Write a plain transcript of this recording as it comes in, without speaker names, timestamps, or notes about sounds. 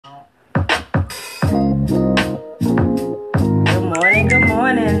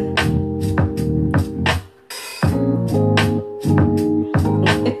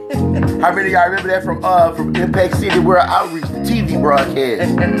How many of y'all remember that from Impact City World Outreach, the TV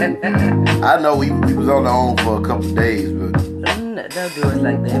broadcast? I know we was on the own for a couple of days, but don't do us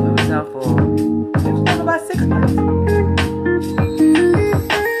like that. We was on for about 6 months.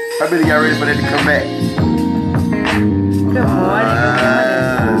 How many of y'all ready for that to come back? Good morning.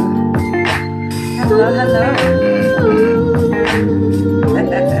 Hello.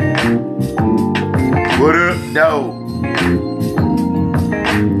 What up, dog?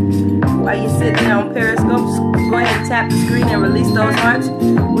 While you're sitting there on Periscope, just go ahead and tap the screen and release those hearts.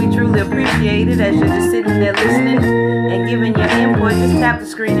 We truly appreciate it as you're just sitting there listening and giving your input. Just tap the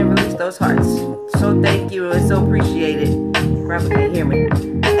screen and release those hearts. So thank you. It's so appreciated. You probably can't hear me.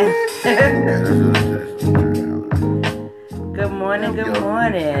 Good morning.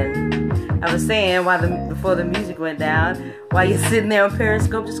 I was saying before the music went down, while you're sitting there on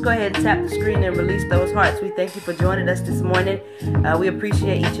Periscope, just go ahead and tap the screen and release those hearts. We thank you for joining us this morning. We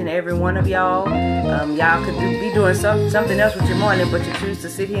appreciate each and every one of y'all. Y'all could be doing something else with your morning, but you choose to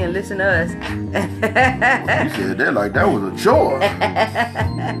sit here and listen to us. You said that like that was a chore.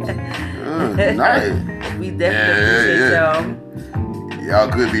 Nice. We definitely appreciate y'all. Y'all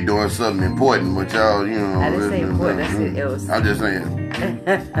could be doing something important, but y'all, you know. I didn't say important. I said else. I'm just saying.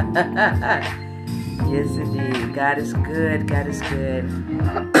 Yes, indeed. God is good. God is good.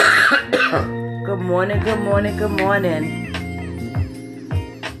 Good morning.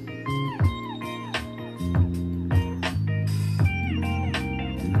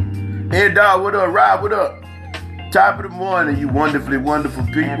 Hey, dog, what up? Rob, what up? Top of the morning, you wonderfully wonderful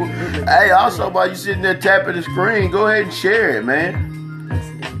people. Absolutely. Hey, also, while you sitting there tapping the screen, go ahead and share it, man.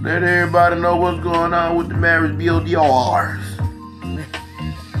 Let everybody know what's going on with the marriage BLDRs.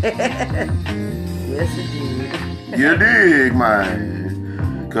 Yes, indeed. You dig,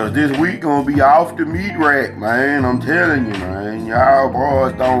 man? Because this week going to be off the meat rack, man. I'm telling you, man. Y'all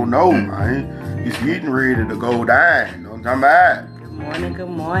boys don't know, man. It's getting ready to go down. You know what I'm talking about? Good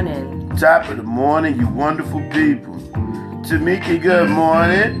morning. Top of the morning, you wonderful people. Tamika, good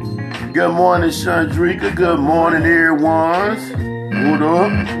morning. Good morning, Chandrika. Good morning, everyone. Hold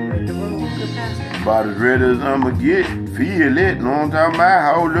up. About as ready as I'm going to get. Feel it. Know what I'm talking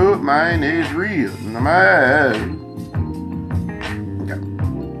about? Hold up, man. It's real. Okay.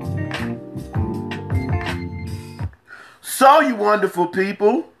 So, you wonderful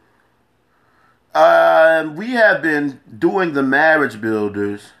people, we have been doing the marriage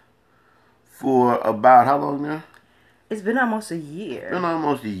builders for about how long now? It's been almost a year. It's been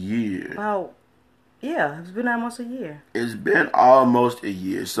almost a year. Wow. Yeah, it's been almost a year. It's been almost a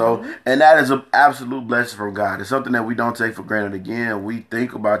year. So, and that is an absolute blessing from God. It's something that we don't take for granted. Again, we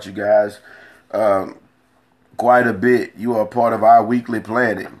think about you guys quite a bit. You are part of our weekly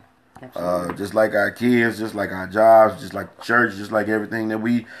planning. Just like our kids, just like our jobs, just like church, just like everything that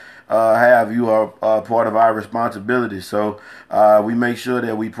we have, you are part of our responsibility. So we make sure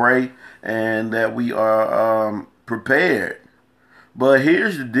that we pray and that we are prepared. But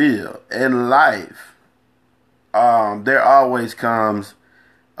here's the deal. In life, there always comes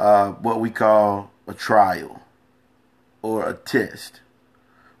what we call a trial or a test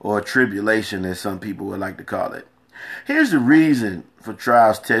or a tribulation, as some people would like to call it. Here's the reason for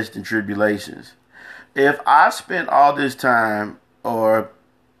trials, tests, and tribulations. If I spent all this time, or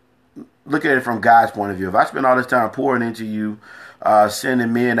look at it from God's point of view, if I spend all this time pouring into you,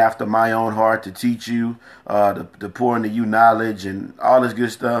 sending men after my own heart to teach you, to pour into you knowledge and all this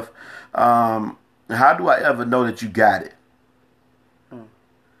good stuff, how do I ever know that you got it? All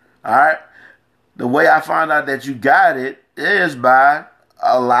right? The way I find out that you got it is by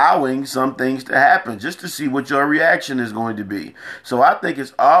allowing some things to happen just to see what your reaction is going to be. So I think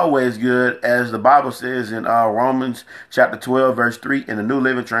it's always good, as the Bible says in Romans chapter 12, verse 3 in the New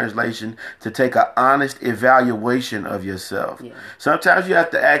Living Translation, to take an honest evaluation of yourself. Yeah. Sometimes you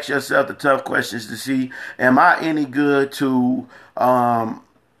have to ask yourself the tough questions to see, am I any good to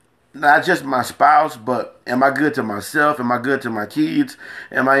not just my spouse, but am I good to myself? Am I good to my kids?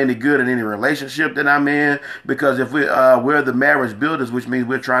 Am I any good in any relationship that I'm in? Because if we're the marriage builders, which means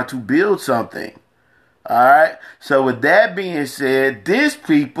we're trying to build something. All right. So with that being said, this,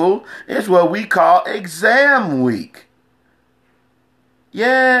 people, is what we call exam week.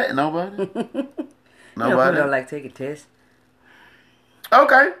 Yeah, nobody? Nobody? You know, don't like taking tests.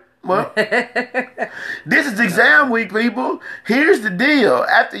 Okay. Well, this is exam week, people. Here's the deal.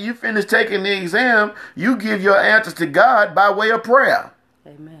 After you finish taking the exam, you give your answers to God by way of prayer.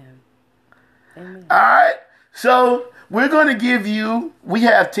 Amen. Amen. All right. So we're going to give you, we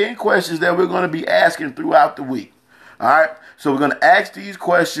have 10 questions that we're going to be asking throughout the week. All right. So we're going to ask these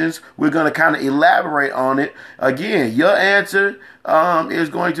questions. We're going to kind of elaborate on it. Again, your answer is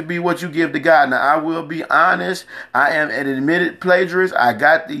going to be what you give to God. Now, I will be honest. I am an admitted plagiarist. I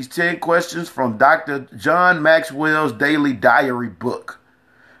got these 10 questions from Dr. John Maxwell's Daily Diary book.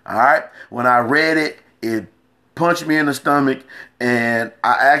 All right. When I read it, it punched me in the stomach, and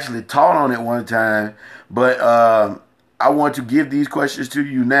I actually taught on it one time. But I want to give these questions to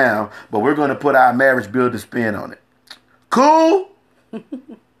you now, but we're going to put our marriage builder spin on it. Cool?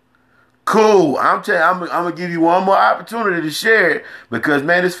 Cool. I'm going to give you one more opportunity to share it because,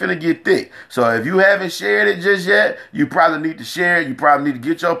 man, it's finna get thick. So if you haven't shared it just yet, you probably need to share it. You probably need to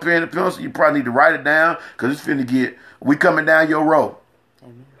get your pen and pencil. You probably need to write it down because it's finna get, we coming down your road.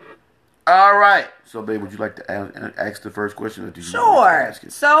 Amen. All right. So, babe, would you like to ask the first question? Or do you Sure. Ask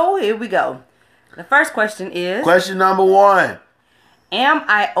it? So here we go. The first question is... Question number 1. Am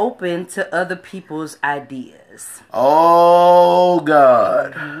I open to other people's ideas? Oh,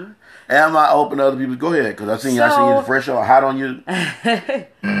 God. Mm-hmm. Am I open to other people? Go ahead, because I seen you fresh or hot on you.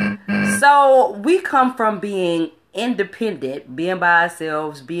 So we come from being independent, being by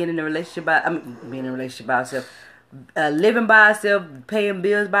ourselves, being in a relationship being in a relationship by ourselves, living by ourselves, paying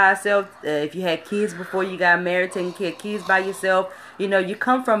bills by ourselves. If you had kids before you got married, taking care of kids by yourself. You know, you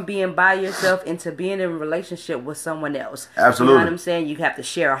come from being by yourself into being in a relationship with someone else. Absolutely. You know what I'm saying? You have to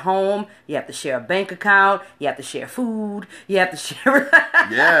share a home. You have to share a bank account. You have to share food. You have to share...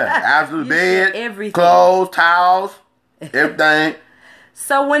 Yeah, absolutely. Bed, everything. Clothes, towels, everything.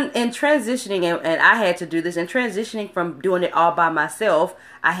 So when in transitioning, and I had to do this, in transitioning from doing it all by myself,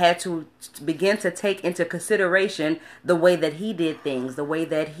 I had to begin to take into consideration the way that he did things, the way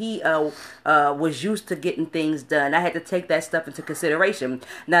that he was used to getting things done. I had to take that stuff into consideration.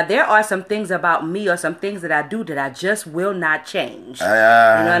 Now, there are some things about me or some things that I do that I just will not change. You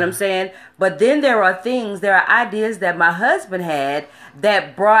know what I'm saying? But then there are ideas that my husband had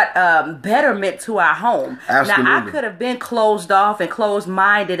that brought betterment to our home. Absolutely. Now, I could have been closed off and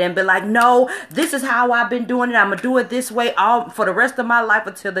closed-minded and been like, no, this is how I've been doing it. I'm going to do it this way all for the rest of my life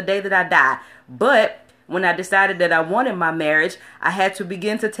until the day that I die. But when I decided that I wanted my marriage, I had to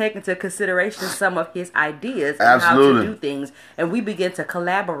begin to take into consideration some of his ideas and how to do things. And we began to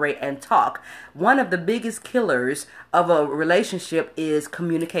collaborate and talk. One of the biggest killers of a relationship is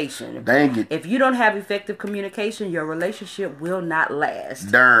communication. Dang it. If you don't have effective communication, your relationship will not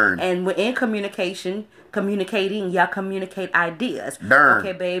last. Darn. And in communicating, y'all communicate ideas. Darn.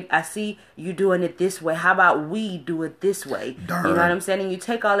 Okay, babe, I see you doing it this way. How about we do it this way? Darn. You know what I'm saying? And you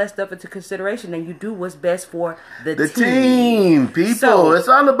take all that stuff into consideration and you do what's best for the team. The team, people. So, it's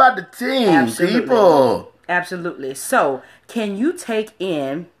all about the team, absolutely. People. Absolutely. So, can you take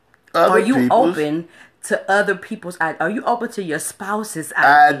in, Other are you people's open to other people's ideas? Are you open to your spouse's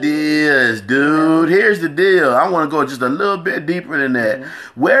ideas, dude? Here's the deal. I want to go just a little bit deeper than that.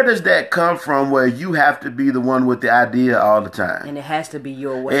 Mm-hmm. Where does that come from where you have to be the one with the idea all the time? And it has to be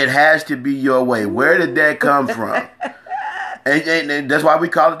your way. It has to be your way. Where did that come from? and that's why we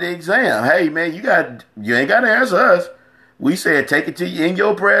call it the exam. Hey, man, you ain't got to answer us. We said take it to you in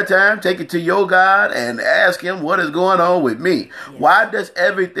your prayer time, take it to your God and ask him what is going on with me. Yes. Why does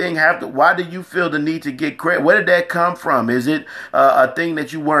everything why do you feel the need to get credit? Where did that come from? Is it a thing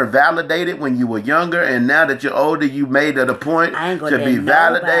that you weren't validated when you were younger and now that you're older you made it a point to be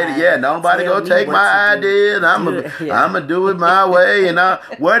validated? Yeah, nobody gonna take my ideas. I'm gonna do it my way. And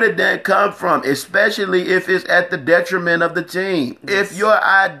where did that come from? Especially if it's at the detriment of the team. Yes. If your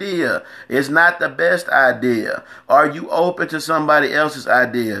idea is not the best idea, are you open to somebody else's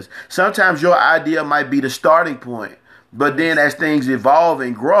ideas? Sometimes your idea might be the starting point, but then as things evolve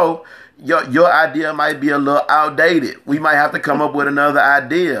and grow, your idea might be a little outdated. We might have to come up with another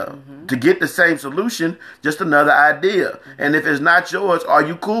idea to get the same solution, just another idea. And if it's not yours, are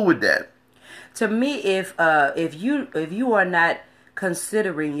you cool with that? To me, if you are not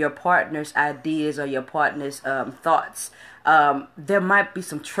considering your partner's ideas or your partner's thoughts, there might be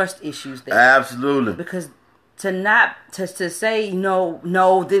some trust issues there. Absolutely. Because to say no,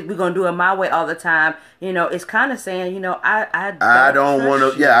 we're gonna do it my way all the time. You know, it's kind of saying, I don't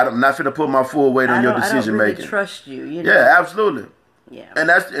want to. Yeah, I'm not gonna put my full weight on your decision making. I don't really trust you. You know? Yeah, absolutely. Yeah, and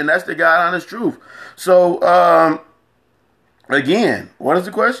that's the God honest truth. So, again, what is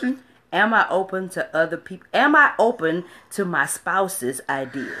the question? Am I open to other people? Am I open to my spouse's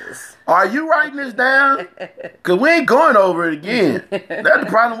ideas? Are you writing this down? Because we ain't going over it again. That's the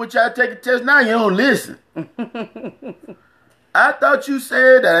problem with y'all take a test now. You don't listen. I thought you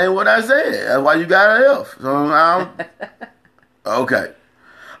said that ain't what I said. That's why you got an F. So, okay.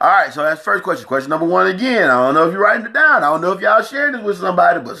 All right, so that's the first question. Question number 1 again. I don't know if you're writing it down. I don't know if y'all sharing this with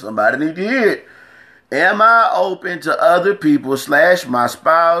somebody, but somebody need to hear it. Am I open to other people / my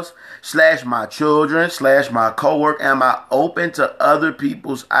spouse / my children / my coworker? Am I open to other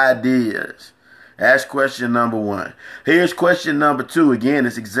people's ideas? That's question number 1. Here's question number 2. Again,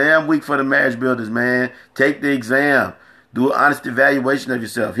 it's exam week for the marriage builders, man. Take the exam. Do an honest evaluation of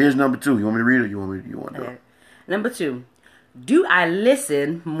yourself. Here's number 2. You want me to read it or you want to do it? Number 2. Do I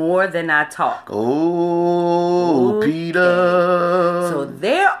listen more than I talk? Oh, Peter. So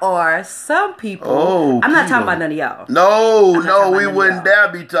there are some people. I'm not talking about none of y'all. No, we wouldn't dare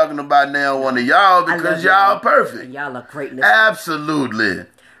be talking about now one of y'all because y'all perfect. Y'all are great listeners. Absolutely.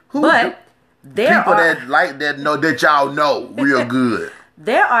 But there people are that like that know that y'all know real good.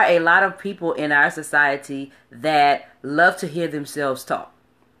 There are a lot of people in our society that love to hear themselves talk.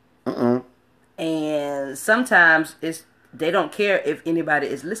 And sometimes they don't care if anybody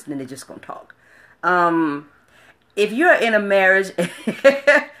is listening, they're just gonna talk. If you're in a marriage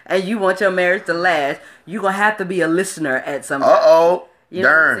and you want your marriage to last, you're gonna have to be a listener at some point. You know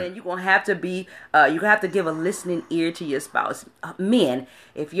what I'm saying? You're gonna have to be you have to give a listening ear to your spouse. Men,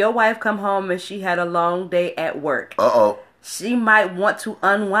 if your wife come home and she had a long day at work, she might want to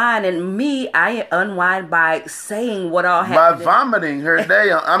unwind, and I unwind by saying what all happened. By vomiting her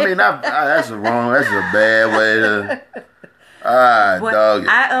day. I mean, that's a bad way to.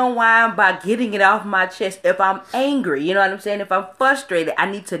 I unwind by getting it off my chest. If I'm angry, you know what I'm saying? If I'm frustrated, I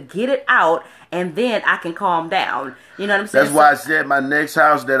need to get it out, and then I can calm down. You know what I'm saying? That's why I said my next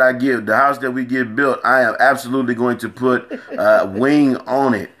house that I give, the house that we get built, I am absolutely going to put a wing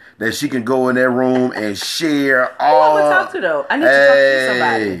on it that she can go in that room and share all. Who I would talk to though? I need to talk to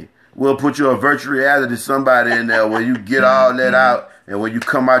somebody. We'll put you a virtual reality somebody in there where you get all that out, and when you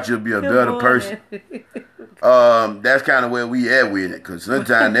come out, you'll be a better person. That's kind of where we at with it, because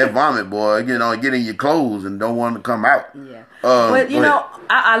sometimes that vomit, boy, get in your clothes and don't want to come out. Yeah. But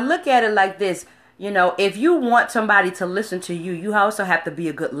I look at it like this. If you want somebody to listen to you, you also have to be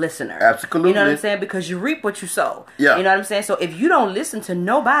a good listener. Absolutely. You know what I'm saying? Because you reap what you sow. Yeah. You know what I'm saying? So if you don't listen to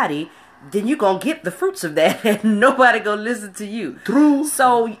nobody, then you're going to get the fruits of that, and nobody going to listen to you. True.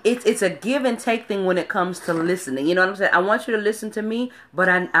 So it's a give and take thing when it comes to listening. You know what I'm saying? I want you to listen to me, but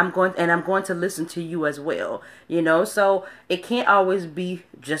I'm going to listen to you as well. So it can't always be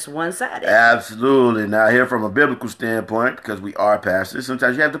just one-sided. Absolutely. Now, here from a biblical standpoint, because we are pastors,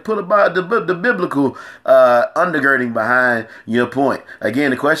 sometimes you have to put about the biblical undergirding behind your point. Again,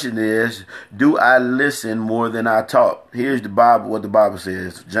 the question is, do I listen more than I talk? Here's the Bible, what the Bible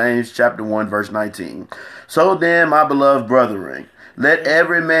says. James chapter 1, verse 19. So then, my beloved brethren, let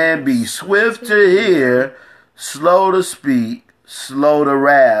every man be swift to hear, slow to speak, slow to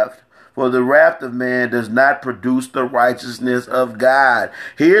wrath. For the wrath of man does not produce the righteousness of God.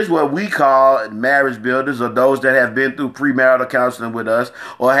 Here's what we call marriage builders, or those that have been through premarital counseling with us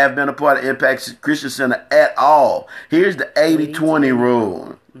or have been a part of Impact Christian Center at all. Here's the 80-20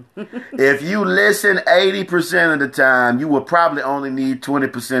 rule. If you listen 80% of the time, you will probably only need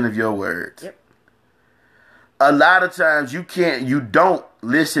 20% of your words. Yep. A lot of times you don't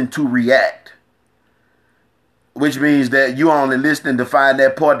listen to react. Which means that you only listening to find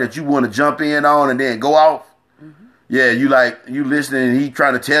that part that you want to jump in on and then go off. Mm-hmm. Yeah, you listening and he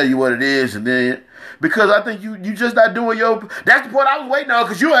trying to tell you what it is, and then because I think you just not doing that's the part I was waiting on,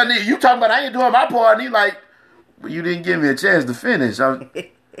 because you talking about I ain't doing my part, and he like, well, you didn't give me a chance to finish.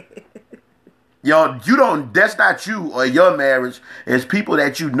 You don't. That's not you or your marriage. It's people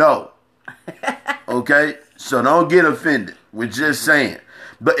that you know. Okay, so don't get offended. We're just saying.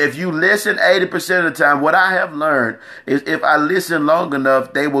 But if you listen 80% of the time, what I have learned is if I listen long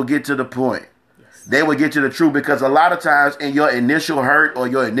enough, they will get to the point. Yes. They will get to the truth, because a lot of times in your initial hurt or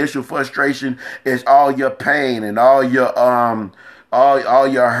your initial frustration is all your pain and all your all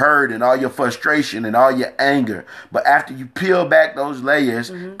your hurt and all your frustration and all your anger. But after you peel back those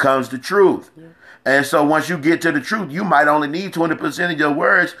layers, comes the truth. Yeah. And so once you get to the truth, you might only need 20% of your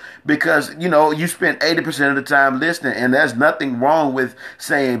words, because, you spend 80% of the time listening. And there's nothing wrong with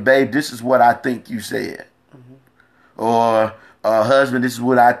saying, babe, this is what I think you said. Mm-hmm. Or, husband, this is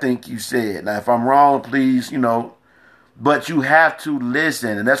what I think you said. Now, if I'm wrong, please, but you have to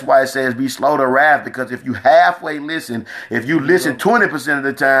listen. And that's why it says be slow to wrath, because if you halfway listen, if you listen 20% of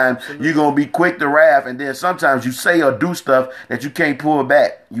the time, you're going to be quick to wrath. And then sometimes you say or do stuff that you can't pull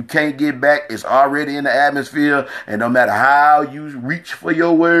back. You can't get back. It's already in the atmosphere. And no matter how you reach for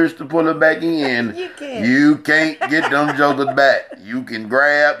your words to pull it back in, you can't get them jokers back. You can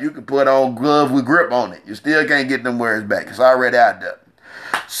put on gloves with grip on it. You still can't get them words back. It's already out there.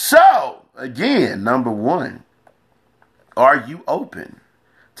 So, again, number 1. Are you open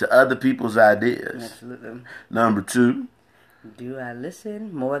to other people's ideas? Absolutely. Number 2, Do I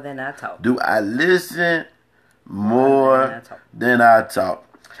listen more than I talk? Do I listen more than I talk?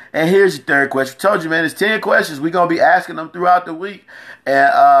 And here's your third question. I told you, man, it's 10 questions. We're going to be asking them throughout the week.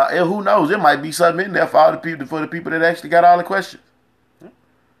 And who knows, there might be something in there for all the people, for the people that actually got all the questions.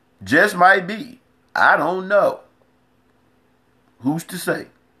 Just might be. I don't know. Who's to say?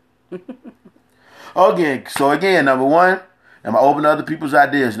 Okay, so again, number one, am I open to other people's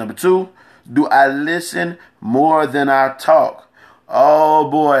ideas? Number two, do I listen more than I talk? Oh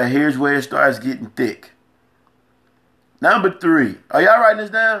boy, here's where it starts getting thick. Number three, are y'all writing this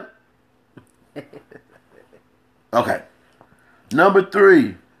down? Okay. Number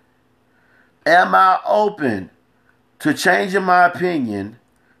three, am I open to changing my opinion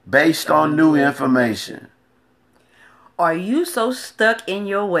based on new information? Are you so stuck in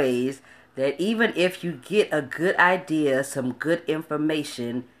your ways that even if you get a good idea, some good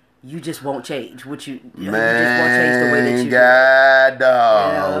information, you just won't change? You just won't change the way that you God,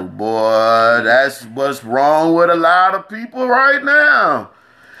 dog, boy, that's what's wrong with a lot of people right now.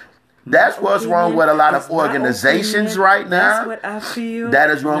 That's what's wrong with a lot of organizations right now. That's what I feel.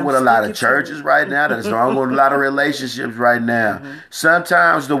 That is wrong with a lot of churches right now. That is wrong with a lot of relationships right now. Mm-hmm.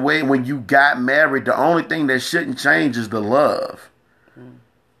 Sometimes the way when you got married, the only thing that shouldn't change is the love.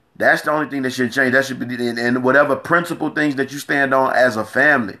 That's the only thing that should change. That should be, and whatever principle things that you stand on as a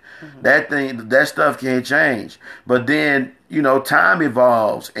family, that stuff can't change. But then, time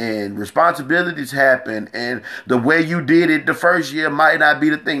evolves and responsibilities happen, and the way you did it the first year might not be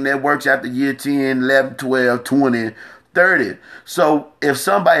the thing that works after year 10, 11, 12, 20, 30. So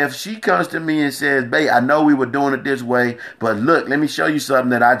if she comes to me and says, babe, I know we were doing it this way, but look, let me show you something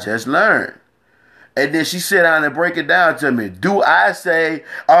that I just learned. And then she sit down and break it down to me. Do I say,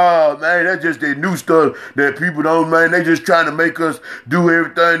 oh, man, that's just that new stuff that people don't, man, they just trying to make us do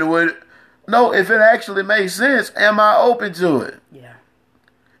everything the way. No, if it actually makes sense, am I open to it? Yeah.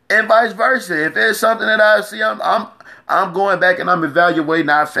 And vice versa. If it's something that I see, I'm going back and I'm evaluating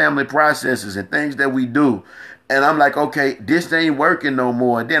our family processes and things that we do. And I'm like, okay, this ain't working no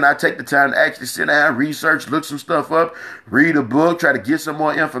more. And then I take the time to actually sit down, research, look some stuff up, read a book, try to get some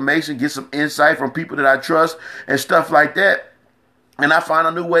more information, get some insight from people that I trust and stuff like that. And I find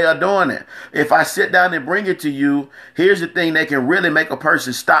a new way of doing it. If I sit down and bring it to you, here's the thing that can really make a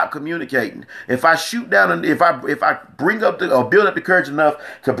person stop communicating. If I shoot down and if I bring up or build up the courage enough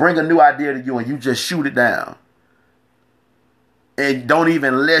to bring a new idea to you and you just shoot it down. And don't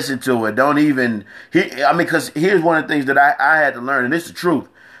even listen to it. Because here's one of the things that I had to learn, and it's the truth.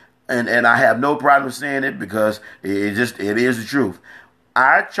 And I have no problem saying it because it is the truth.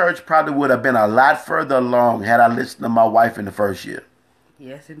 Our church probably would have been a lot further along had I listened to my wife in the first year.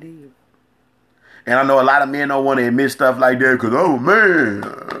 Yes, indeed. And I know a lot of men don't want to admit stuff like that because, oh, man,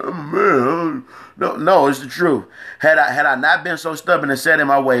 I'm a man. No, it's the truth. Had I not been so stubborn and set in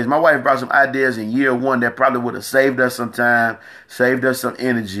my ways, my wife brought some ideas in year one that probably would have saved us some time, saved us some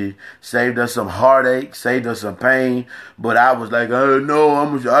energy, saved us some heartache, saved us some pain. But I was like, oh, no,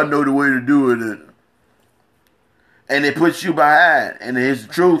 I know the way to do it. And it puts you behind. And it's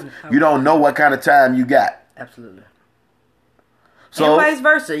the truth. You don't know what kind of time you got. Absolutely. So, and vice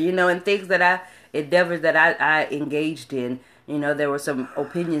versa, and things that endeavors that I engaged in, there were some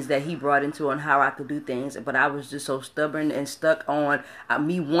opinions that he brought on how I could do things, but I was just so stubborn and stuck on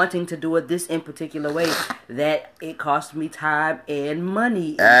me wanting to do it this in particular way that it cost me time and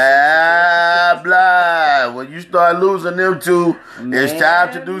money. Blah. When you start losing them two, it's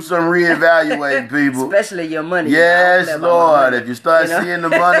time to do some reevaluating, people. Especially your money. Yes, Lord. If you start seeing the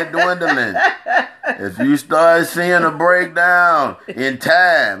money dwindling, if you start seeing a breakdown in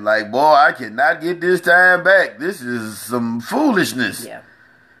time, like, boy, I cannot get this time back. This is some foolishness.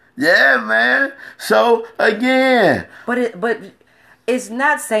 Yeah, man. So again, but it's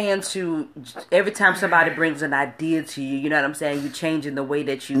not saying to every time somebody brings an idea to you, you know what I'm saying, you're changing the way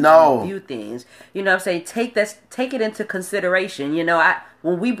that you view things. You know what I'm saying? Take it into consideration.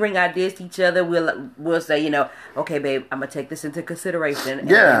 When we bring ideas to each other, we'll say, okay, babe, I'm gonna take this into consideration, and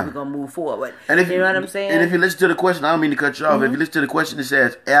then we're gonna move forward. And you know what I'm saying? And if you listen to the question, I don't mean to cut you off. If you listen to the question, it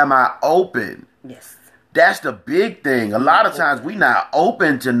says, "Am I open?" Yes. That's the big thing. A lot of times we not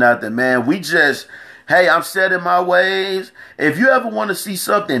open to nothing, man. We just, hey, I'm set in my ways. If you ever want to see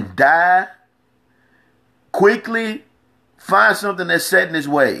something die quickly, find something that's set in its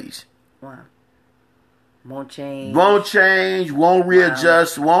ways. Wow. Won't change, won't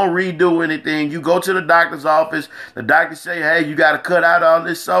readjust, won't redo anything. You go to the doctor's office, the doctor say, hey, you got to cut out all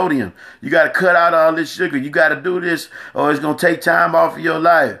this sodium. You got to cut out all this sugar. You got to do this or it's going to take time off of your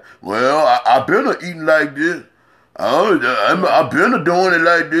life. Well, I've been eating like this. I've been doing it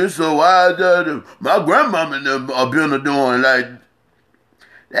like this, so my grandmama and them have been doing it like.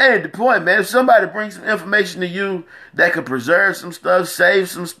 That ain't the point, man. If somebody brings some information to you that could preserve some stuff, save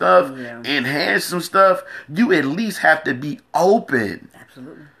some stuff, enhance some stuff, you at least have to be open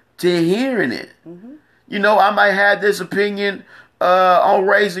to hearing it. You know, I might have this opinion on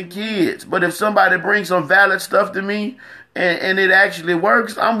raising kids, but if somebody brings some valid stuff to me and it actually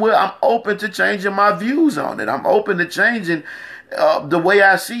works, I'm open to changing my views on it. I'm open to changing the way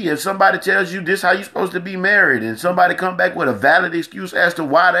I see it. If somebody tells you this how you supposed to be married and somebody come back with a valid excuse as to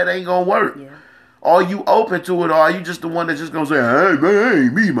why that ain't gonna work, are you open to it, or are you just the one that's just gonna say, hey man, that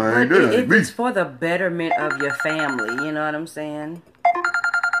ain't me, man, but that ain't me? It's for the betterment of your family, you know what I'm saying?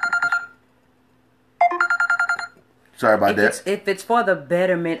 Sorry about that. If it's for the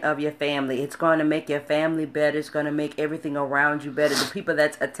betterment of your family, it's going to make your family better. It's going to make everything around you better. The people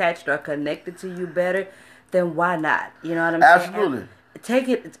that's attached or connected to you better, then why not? You know what I'm saying? Absolutely. Take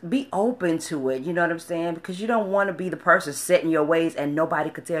it, be open to it. You know what I'm saying? Because you don't want to be the person set in your ways and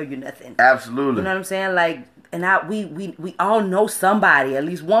nobody could tell you nothing. Absolutely. You know what I'm saying? Like, and we all know somebody, at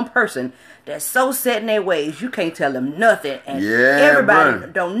least one person that's so set in their ways you can't tell them nothing, and everybody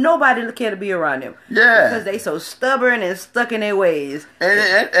don't nobody care to be around them. Because they so stubborn and stuck in their ways.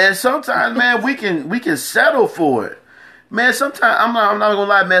 And sometimes, man, we can settle for it. Man, sometimes I'm not gonna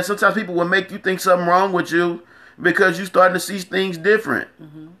lie, man. Sometimes people will make you think something wrong with you because you starting to see things different.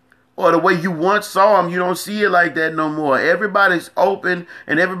 Or the way you once saw them, you don't see it like that no more. Everybody's open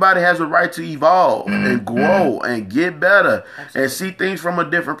and everybody has a right to evolve and grow and get better and see things from a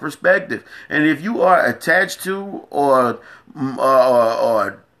different perspective. And if you are attached to or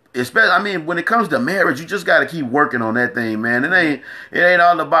especially, I mean, when it comes to marriage, you just got to keep working on that thing, man. It ain't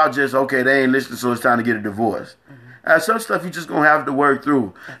all about just, okay, they ain't listening, so it's time to get a divorce. Some stuff you just gonna have to work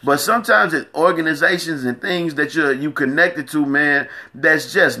through. But sometimes it's organizations and things that you connected to, man,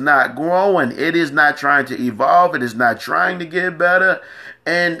 that's just not growing. It is not trying to evolve. It is not trying to get better.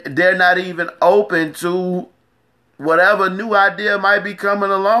 And they're not even open to whatever new idea might be coming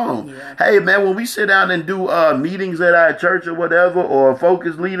along. Hey, man, when we sit down and do meetings at our church or whatever, or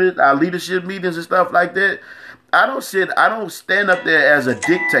focus leaders, our leadership meetings and stuff like that, I don't stand up there as a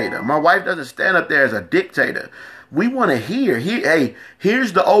dictator. My wife doesn't stand up there as a dictator. We want to hear, hey,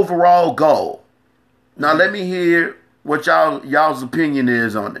 here's the overall goal. Now let me hear what y'all's opinion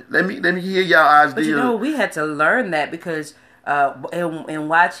is on it. Let me hear y'all ideas. But you know, we had to learn that because in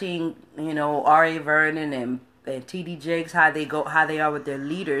watching, you know, R.A. Vernon and T.D. Jakes, how they are with their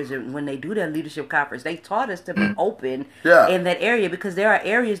leaders, and when they do their leadership conference, they taught us to be open in that area, because there are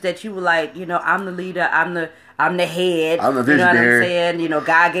areas that you were like, you know, I'm the leader, I'm the head, I'm the visionary. You know what I'm saying? You know,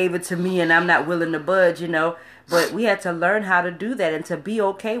 God gave it to me, and I'm not willing to budge. You know. But we had to learn how to do that and to be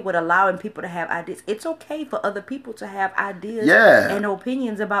okay with allowing people to have ideas. It's okay for other people to have ideas and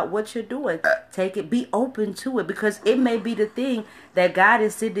opinions about what you're doing. Take it, be open to it, because it may be the thing that God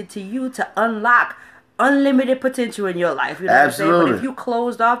is sending to you to unlock unlimited potential in your life. You know what I'm saying? But if you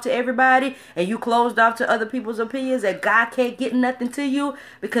closed off to everybody and you closed off to other people's opinions, that God can't get nothing to you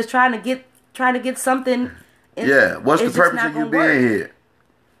because trying to get something. What's the purpose of you being here?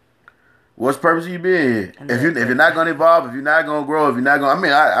 What's the purpose of you being here? If you're not gonna evolve, if you're not gonna grow, if you're not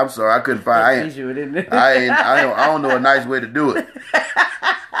gonna, I'm sorry, I couldn't find. I don't know a nice way to do it.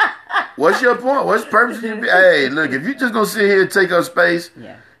 What's your point? What's the purpose of you? Hey, look, if you just gonna sit here and take up space,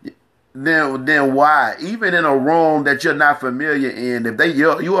 then why? Even in a room that you're not familiar in, if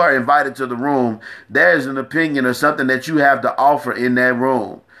you are invited to the room, there's an opinion or something that you have to offer in that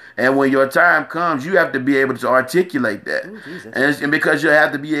room. And when your time comes, you have to be able to articulate that. And because you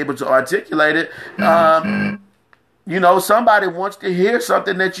have to be able to articulate it, you know, somebody wants to hear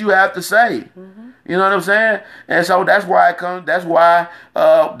something that you have to say. You know what I'm saying? And so that's why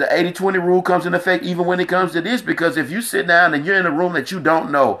the 80-20 rule comes in effect even when it comes to this, because if you sit down and you're in a room that you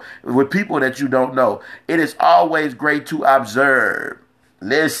don't know, with people that you don't know, it is always great to observe.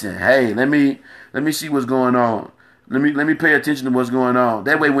 Listen, hey, let me see what's going on. Let me pay attention to what's going on.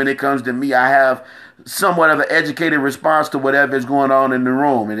 That way, when it comes to me, I have somewhat of an educated response to whatever is going on in the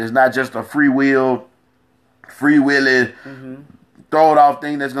room. And it's not just a freewheeling, throw it off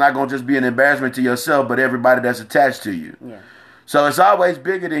thing that's not going to just be an embarrassment to yourself, but everybody that's attached to you. So it's always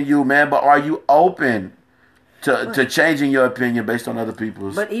bigger than you, man. But are you open to changing your opinion based on other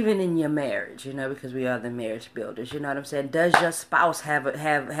people's? But even in your marriage, you know, because we are the marriage builders, you know what I'm saying? Does your spouse have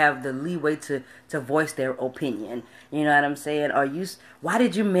the leeway to voice their opinion? You know what I'm saying? Why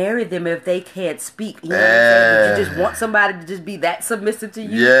did you marry them if they can't speak? You know what I'm saying? Did you just want somebody to just be that submissive to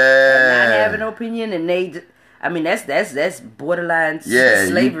you and not have an opinion? And I mean, that's borderline Yeah,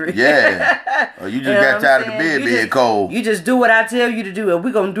 slavery. Or you just got tired of the bed being cold. You just do what I tell you to do. And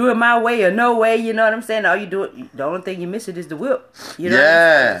we're going to do it my way or no way. You know what I'm saying? All you do it. The only thing you miss it is the whip. You know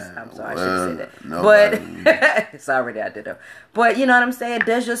what I'm sorry, I shouldn't say that. Nobody. But it's already out there though. But you know what I'm saying?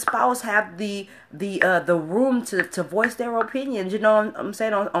 Does your spouse have the room to voice their opinions? You know what I'm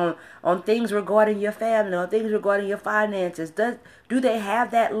saying? On things regarding your family, on things regarding your finances. Do they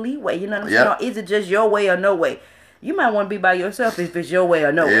have that leeway? You know what I'm saying? Or is it just your way or no way? You might want to be by yourself if it's your way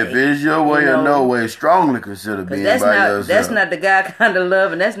or no way. If it's your way or no way, strongly consider being by yourself. That's not the God kind of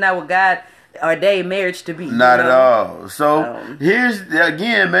love, and that's not what God ordained marriage to be. Not at all. So here's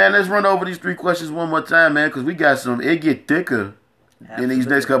again, man. Let's run over these 3 questions one more time, man, because we got some. It get thicker in these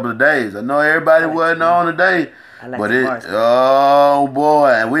next couple of days. I know everybody wasn't on today. Oh boy,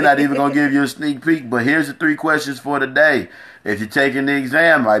 and we're not even gonna give you a sneak peek. But here's the 3 questions for today. If you're taking the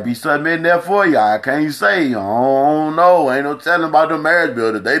exam, might be something in there for you. I can't say. I don't know. Ain't no telling about the marriage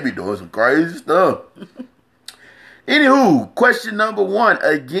builders. They be doing some crazy stuff. Anywho, question number 1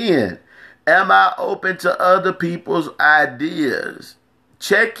 again. Am I open to other people's ideas?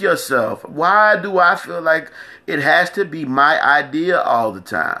 Check yourself. Why do I feel like it has to be my idea all the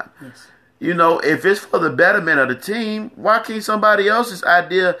time? Yes. You know, if it's for the betterment of the team, why can't somebody else's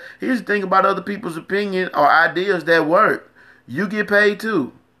idea? Here's the thing about other people's opinion or ideas that work. You get paid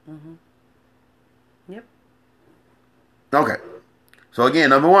too. Mm-hmm. Yep. Okay. So again,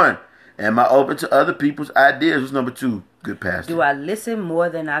 number 1, am I open to other people's ideas? What's number 2? Good pastor. Do I listen more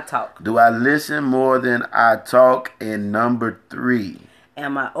than I talk? Do I listen more than I talk? And number 3.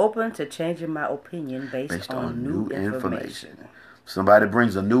 Am I open to changing my opinion based on new information? Somebody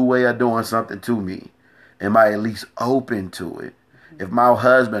brings a new way of doing something to me. Am I at least open to it? If my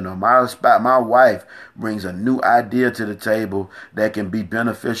husband or my wife brings a new idea to the table that can be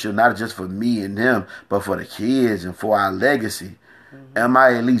beneficial, not just for me and him, but for the kids and for our legacy, am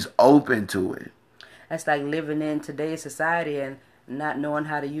I at least open to it? That's like living in today's society and not knowing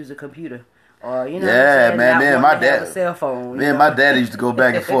how to use a computer. Or, you know, my dad, a cell phone. Man, my dad used to go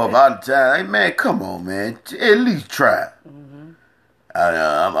back and forth all the time. Hey, man, come on, man, at least try. Mm-hmm.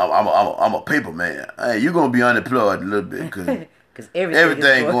 I'm a paper man. Hey, you're gonna be unemployed a little bit because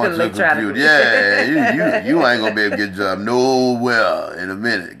everything going to the computer. Yeah, you ain't gonna be able to get a job nowhere in a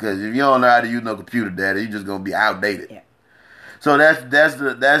minute because if you don't know how to use no computer data, you're just gonna be outdated. Yeah. So that's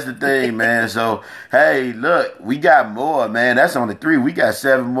the thing, man. So hey, look, we got more, man. That's only 3. We got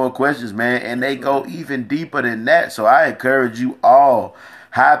 7 more questions, man, and they go even deeper than that. So I encourage you all.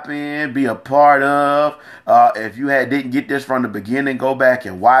 Hop in, be a part of. If you didn't get this from the beginning, go back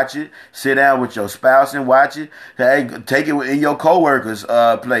and watch it. Sit down with your spouse and watch it. Hey, take it in your coworkers'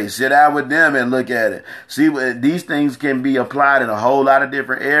 place. Sit down with them and look at it. See, these things can be applied in a whole lot of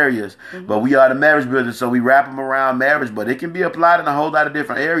different areas. Mm-hmm. But we are the marriage builders, so we wrap them around marriage. But it can be applied in a whole lot of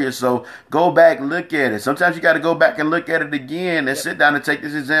different areas. So go back and look at it. Sometimes you got to go back and look at it again and sit down and take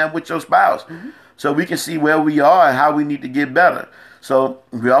this exam with your spouse. Mm-hmm. So we can see where we are and how we need to get better. So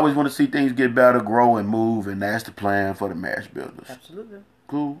we always want to see things get better, grow, and move, and that's the plan for the marriage builders. Absolutely.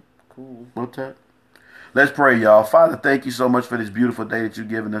 Cool. Okay. Let's pray, y'all. Father, thank you so much for this beautiful day that you've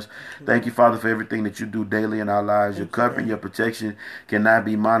given us. Thank you, Father, for everything that you do daily in our lives. Your covering, your protection cannot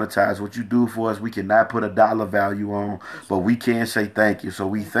be monetized. What you do for us, we cannot put a dollar value on, but we can say thank you. So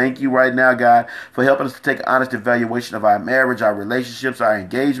we thank you right now, God, for helping us to take an honest evaluation of our marriage, our relationships, our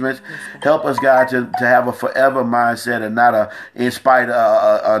engagements. Help us, God, to have a forever mindset and not a in spite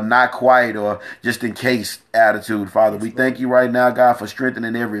of, not quite or just in case attitude, Father. We thank you right now, God, for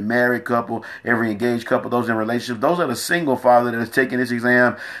strengthening every married couple, every engaged couple, those in relationships, those that are single, Father, that is taking this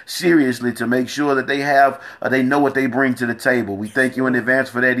exam seriously to make sure that they know what they bring to the table. We thank you in advance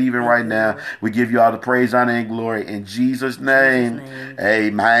for that even right now. We give you all the praise, honor, and glory in Jesus' name.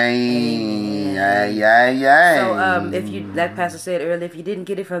 Amen. So, if you, like Pastor said earlier, if you didn't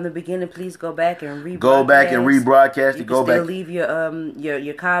get it from the beginning, please go back and rebroadcast. You can still leave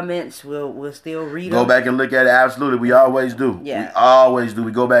your comments. We'll still read them. Go back and look at it. Absolutely. We always do. Yeah. We always do.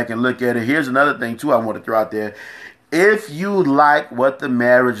 We go back and look at it. Here's another thing, too, I want to throw out there. If you like what the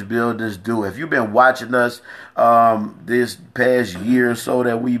marriage builders do, if you've been watching us this past year or so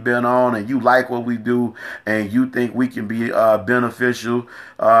that we've been on, and you like what we do, and you think we can be beneficial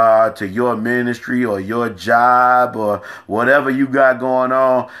to your ministry or your job or whatever you got going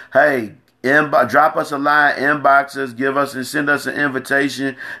on, hey, drop us a line, inbox us, give us and send us an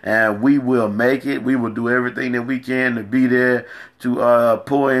invitation, and we will make it. We will do everything that we can to be there to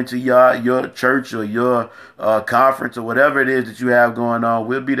pour into your church or your conference or whatever it is that you have going on.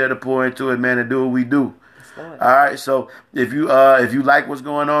 We'll be there to pour into it, man, and do what we do. Lord. All right. So if you like what's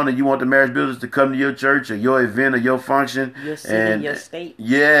going on and you want the marriage builders to come to your church or your event or your function, your city, your state,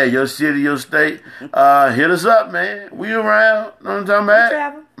 your city, your state, hit us up, man. We around. You know what I'm talking about? We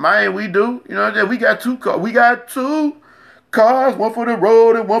travel. Man, we do. You know what I'm saying? We got 2 cars. We got 2 cars, one for the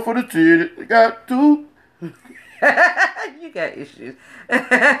road and one for the city. We got 2. You got issues.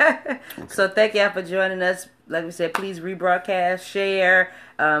 Okay. So thank y'all for joining us. Like we said, please rebroadcast, share,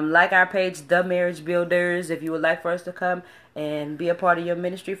 like our page, The Marriage Builders. If you would like for us to come and be a part of your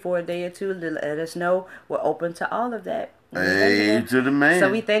ministry for a day or 2, let us know. We're open to all of that. Hey, to the man.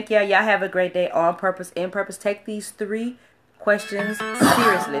 So we thank y'all. Y'all have a great day on purpose, in purpose. Take these 3 questions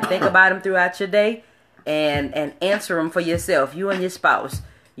seriously. Think about them throughout your day and answer them for yourself, you and your spouse.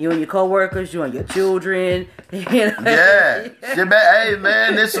 You and your coworkers, you and your children. Yeah. Hey,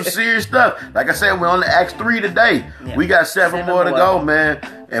 man, this some serious stuff. Like I said, we only asked 3 today. Yeah. We got 7 more to go, man.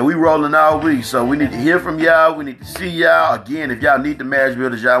 And we rolling all week. So we need to hear from y'all. We need to see y'all. Again, if y'all need the marriage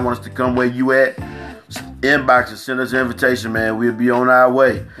builders, y'all want us to come where you at, inbox and send us an invitation, man. We'll be on our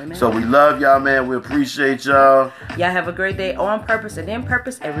way. Amen. So we love y'all, man. We appreciate y'all. Y'all have a great day on purpose and in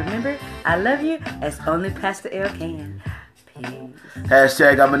purpose. And remember, I love you as only Pastor L can.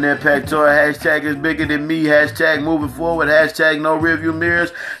 Hashtag I'm an impactor. Hashtag is bigger than me. Hashtag moving forward. Hashtag no rearview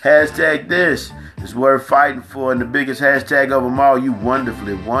mirrors. Hashtag this is worth fighting for. And the biggest hashtag of them all, you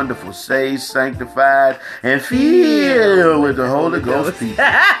wonderfully wonderful, saved, sanctified, and filled with the Holy Ghost people.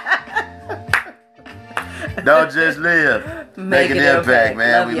 Don't just live. Make an impact,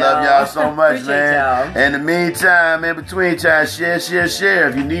 man. We love y'all so much, man. In the meantime, in between time, share.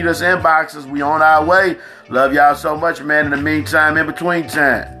 If you need us, inbox us. We on our way. Love y'all so much, man. In the meantime, in between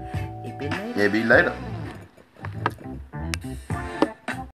time. It be later.